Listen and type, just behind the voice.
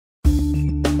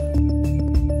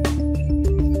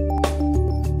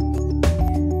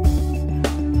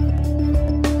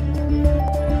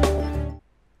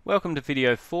Welcome to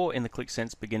video 4 in the Qlik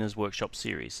Sense Beginners Workshop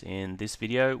series. In this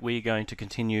video we're going to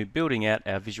continue building out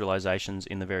our visualizations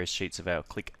in the various sheets of our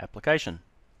Qlik application.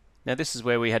 Now this is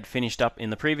where we had finished up in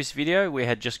the previous video. We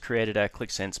had just created our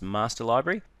Qlik Sense master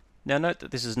library. Now note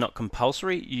that this is not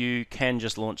compulsory. You can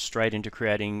just launch straight into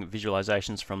creating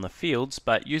visualizations from the fields,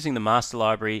 but using the master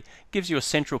library gives you a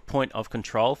central point of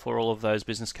control for all of those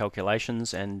business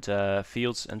calculations and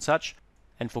fields and such.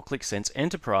 And for Qlik Sense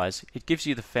Enterprise, it gives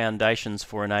you the foundations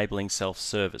for enabling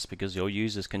self-service because your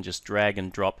users can just drag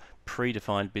and drop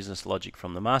predefined business logic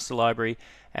from the master library,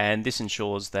 and this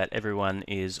ensures that everyone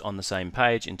is on the same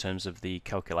page in terms of the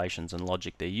calculations and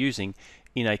logic they're using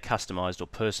in a customized or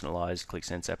personalized Qlik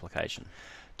Sense application.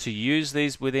 To use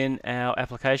these within our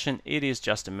application, it is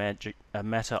just a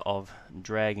matter of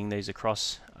dragging these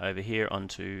across over here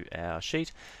onto our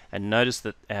sheet, and notice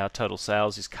that our total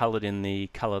sales is colored in the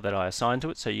color that I assigned to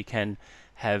it, so you can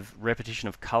have repetition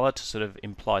of color to sort of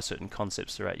imply certain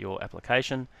concepts throughout your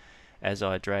application. As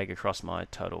I drag across my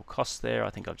total costs there, I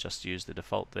think I've just used the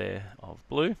default there of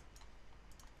blue,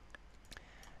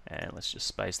 and let's just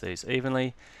space these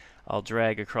evenly. I'll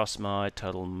drag across my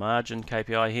total margin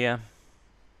KPI here.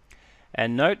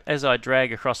 And note as I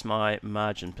drag across my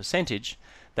margin percentage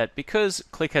that because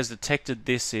Qlik has detected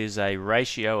this is a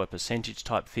ratio, a percentage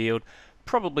type field,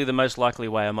 probably the most likely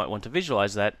way I might want to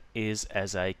visualize that is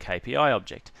as a KPI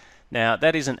object. Now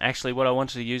that isn't actually what I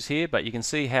wanted to use here, but you can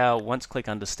see how once Qlik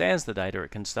understands the data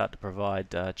it can start to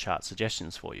provide chart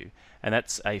suggestions for you. And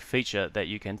that's a feature that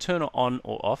you can turn on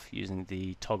or off using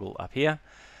the toggle up here.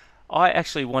 I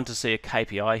actually want to see a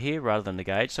KPI here rather than the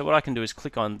gauge, so what I can do is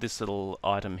click on this little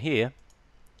item here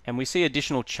and we see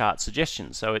additional chart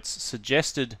suggestions. So it's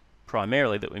suggested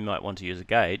primarily that we might want to use a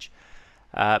gauge,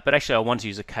 but actually I want to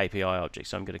use a KPI object,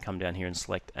 so I'm going to come down here and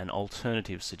select an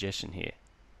alternative suggestion here,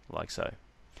 like so.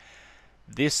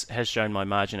 This has shown my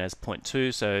margin as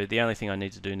 0.2, so the only thing I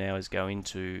need to do now is go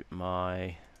into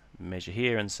my measure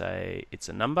here and say it's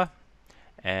a number,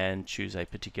 and choose a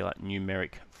particular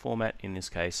numeric format, in this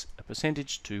case a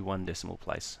percentage to 1 decimal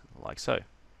place, like so.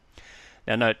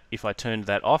 Now note, if I turned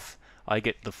that off, I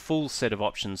get the full set of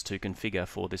options to configure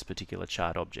for this particular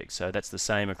chart object. So that's the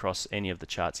same across any of the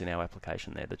charts in our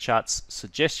application there. The charts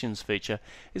suggestions feature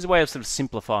is a way of sort of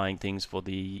simplifying things for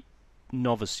the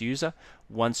novice user.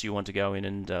 Once you want to go in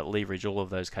and leverage all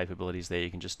of those capabilities there, you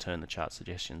can just turn the chart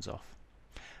suggestions off.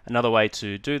 Another way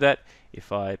to do that,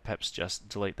 if I perhaps just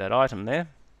delete that item there,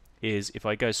 is if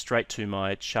I go straight to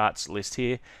my charts list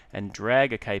here and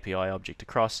drag a KPI object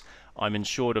across, I'm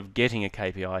ensured of getting a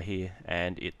KPI here,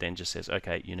 and it then just says,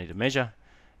 okay, you need a measure,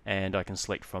 and I can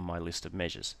select from my list of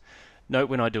measures. Note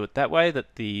when I do it that way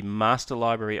that the master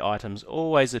library items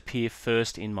always appear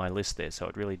first in my list there, so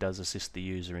it really does assist the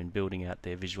user in building out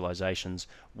their visualizations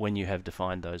when you have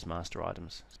defined those master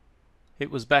items.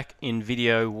 It was back in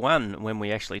video 1 when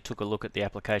we actually took a look at the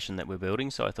application that we're building,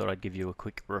 so I thought I'd give you a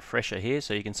quick refresher here.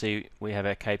 So you can see we have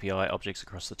our KPI objects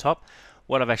across the top.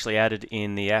 What I've actually added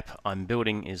in the app I'm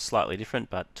building is slightly different,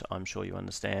 but I'm sure you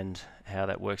understand how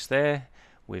that works there.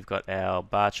 We've got our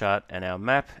bar chart and our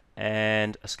map,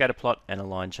 and a scatter plot and a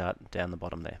line chart down the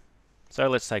bottom there. So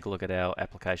let's take a look at our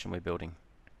application we're building.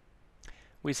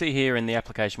 We see here in the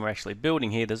application we're actually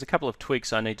building here, there's a couple of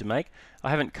tweaks I need to make.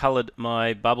 I haven't colored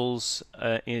my bubbles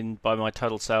by my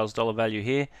total sales dollar value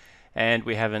here, and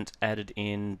we haven't added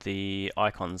in the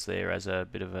icons there as a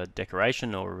bit of a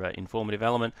decoration or informative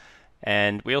element,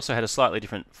 and we also had a slightly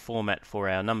different format for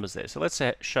our numbers there. So let's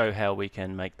show how we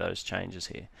can make those changes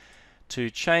here. To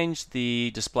change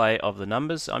the display of the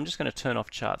numbers, I'm just going to turn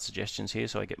off chart suggestions here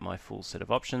so I get my full set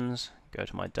of options, go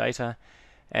to my data.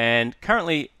 And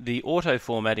currently the auto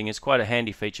formatting is quite a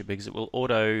handy feature because it will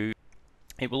auto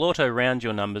round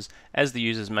your numbers as the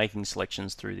user is making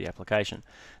selections through the application.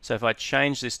 So if I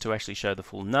change this to actually show the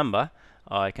full number,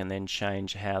 I can then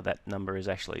change how that number is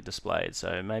actually displayed.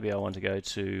 So maybe I want to go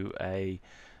to a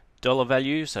dollar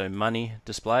value, so money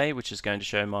display, which is going to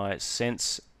show my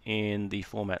cents in the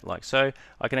format like so.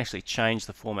 I can actually change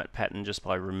the format pattern just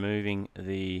by removing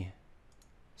the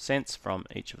cents from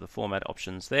each of the format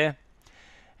options there,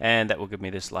 and that will give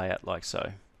me this layout like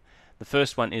so. The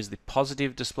first one is the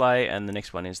positive display and the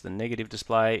next one is the negative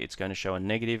display. It's going to show a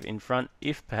negative in front.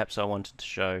 If perhaps I wanted to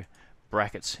show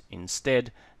brackets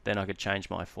instead, then I could change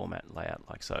my format layout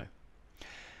like so.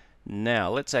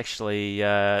 Now let's actually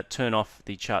turn off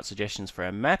the chart suggestions for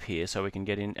our map here so we can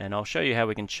get in, and I'll show you how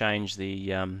we can change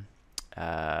the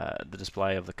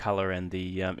display of the color and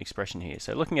the expression here.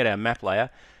 So looking at our map layer,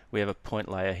 we have a point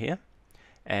layer here,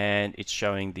 and it's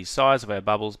showing the size of our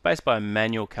bubbles based by a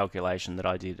manual calculation that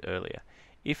I did earlier.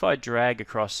 If I drag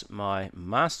across my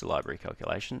master library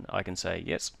calculation, I can say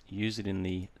yes, use it in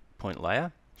the point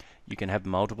layer. You can have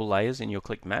multiple layers in your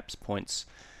Qlik maps, points,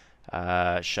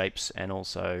 shapes, and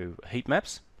also heat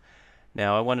maps.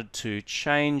 Now I wanted to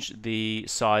change the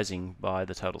sizing by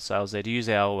the total sales there to use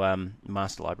our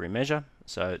master library measure.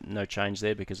 So no change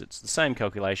there because it's the same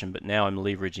calculation, but now I'm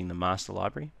leveraging the master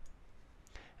library.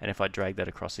 And if I drag that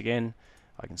across again,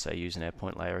 I can say using our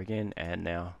point layer again, and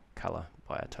now color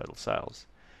by our total sales.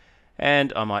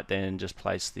 And I might then just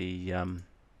place the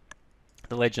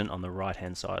legend on the right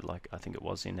hand side, like I think it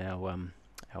was in our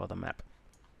other map.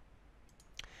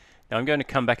 Now I'm going to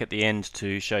come back at the end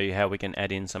to show you how we can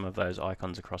add in some of those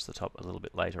icons across the top a little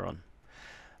bit later on.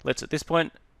 Let's at this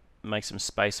point make some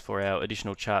space for our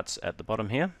additional charts at the bottom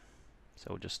here. So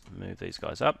we'll just move these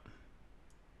guys up.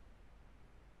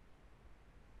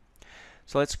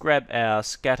 So let's grab our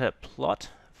scatter plot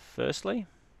firstly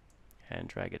and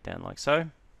drag it down like so.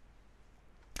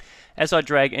 As I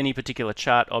drag any particular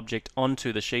chart object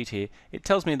onto the sheet here, it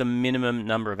tells me the minimum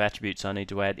number of attributes I need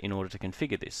to add in order to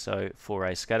configure this. So for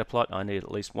a scatter plot, I need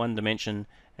at least one dimension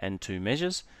and two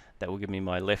measures. That will give me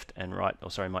my left and right,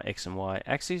 or sorry, my X and Y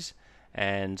axes,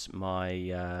 and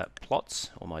my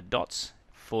plots or my dots.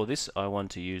 For this, I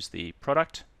want to use the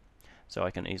product, so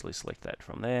I can easily select that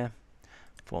from there.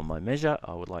 For my measure,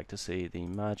 I would like to see the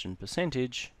margin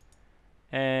percentage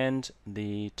and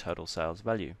the total sales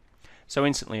value. So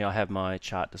instantly I have my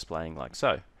chart displaying like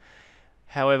so.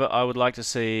 However, I would like to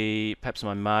see perhaps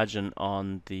my margin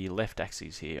on the left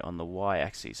axis here, on the Y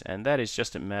axis, and that is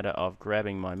just a matter of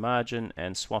grabbing my margin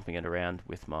and swapping it around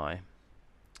with my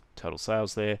total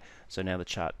sales there. So now the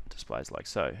chart displays like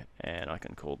so, and I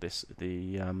can call this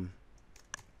the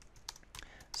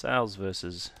sales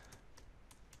versus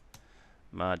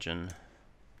margin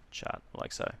chart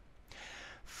like so.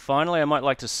 Finally, I might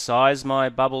like to size my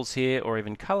bubbles here, or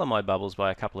even color my bubbles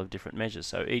by a couple of different measures.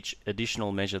 So each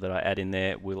additional measure that I add in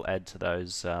there will add to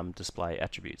those display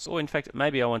attributes. Or in fact,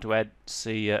 maybe I want to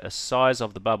see a size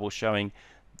of the bubble showing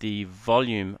the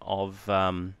volume of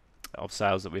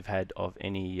sales that we've had of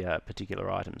any particular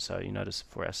item. So you notice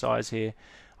for our size here,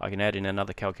 I can add in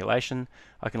another calculation.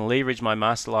 I can leverage my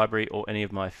master library or any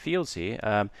of my fields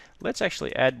here. Let's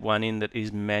actually add one in that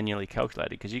is manually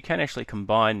calculated, because you can actually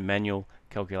combine manual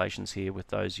calculations here with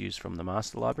those used from the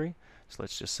master library. So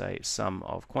let's just say sum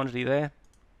of quantity there,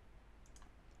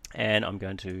 and I'm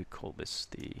going to call this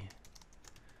the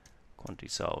quantity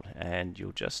sold, and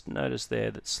you'll just notice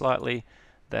there that slightly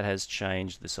that has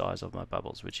changed the size of my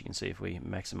bubbles, which you can see if we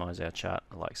maximize our chart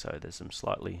like so. There's some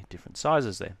slightly different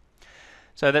sizes there.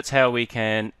 So that's how we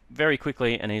can very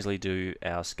quickly and easily do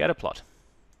our scatter plot.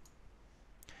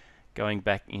 Going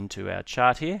back into our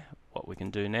chart here, what we can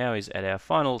do now is add our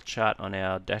final chart on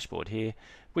our dashboard here,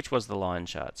 which was the line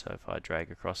chart. So if I drag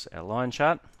across our line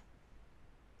chart,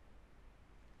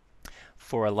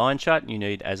 for a line chart you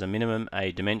need as a minimum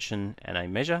a dimension and a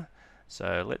measure.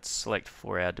 So let's select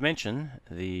for our dimension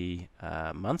the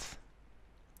month,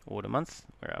 order month.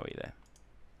 Where are we there?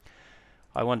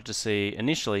 I wanted to see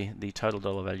initially the total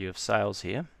dollar value of sales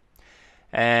here,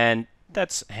 and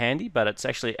that's handy, but it's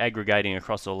actually aggregating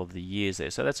across all of the years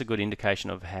there. So that's a good indication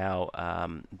of how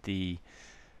the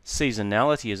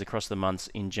seasonality is across the months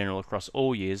in general across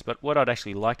all years. But what I'd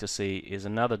actually like to see is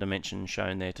another dimension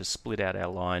shown there to split out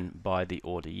our line by the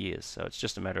order years. So it's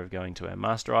just a matter of going to our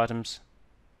master items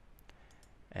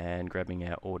and grabbing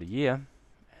our order year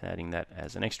and adding that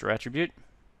as an extra attribute.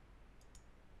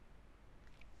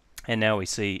 And now we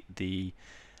see the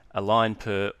align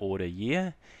per order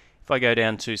year. If I go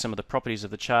down to some of the properties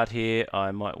of the chart here, I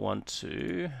might want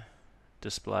to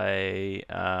display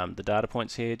the data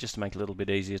points here just to make it a little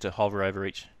bit easier to hover over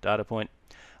each data point.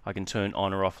 I can turn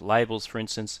on or off labels, for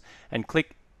instance, and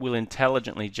Qlik will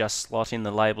intelligently just slot in the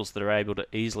labels that are able to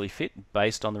easily fit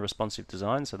based on the responsive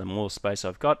design. So the more space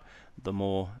I've got, the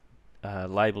more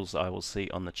labels I will see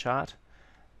on the chart.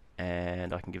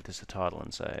 And I can give this a title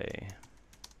and say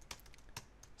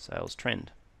sales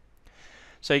trend.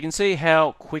 So you can see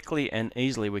how quickly and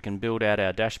easily we can build out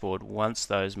our dashboard once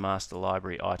those master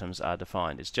library items are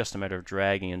defined. It's just a matter of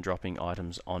dragging and dropping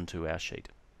items onto our sheet.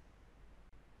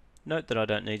 Note that I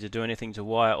don't need to do anything to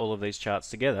wire all of these charts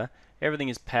together. Everything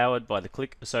is powered by the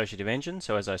Qlik associative engine,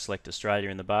 so as I select Australia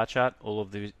in the bar chart, all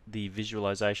of the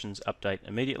visualizations update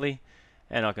immediately,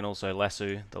 and I can also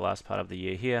lasso the last part of the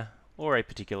year here, or a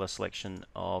particular selection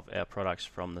of our products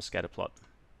from the scatter plot,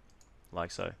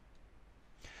 like so.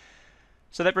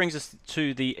 So that brings us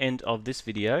to the end of this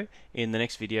video. In the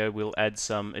next video we'll add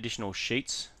some additional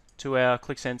sheets to our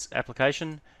Qlik Sense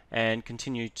application and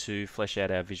continue to flesh out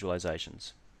our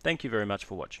visualizations. Thank you very much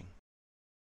for watching.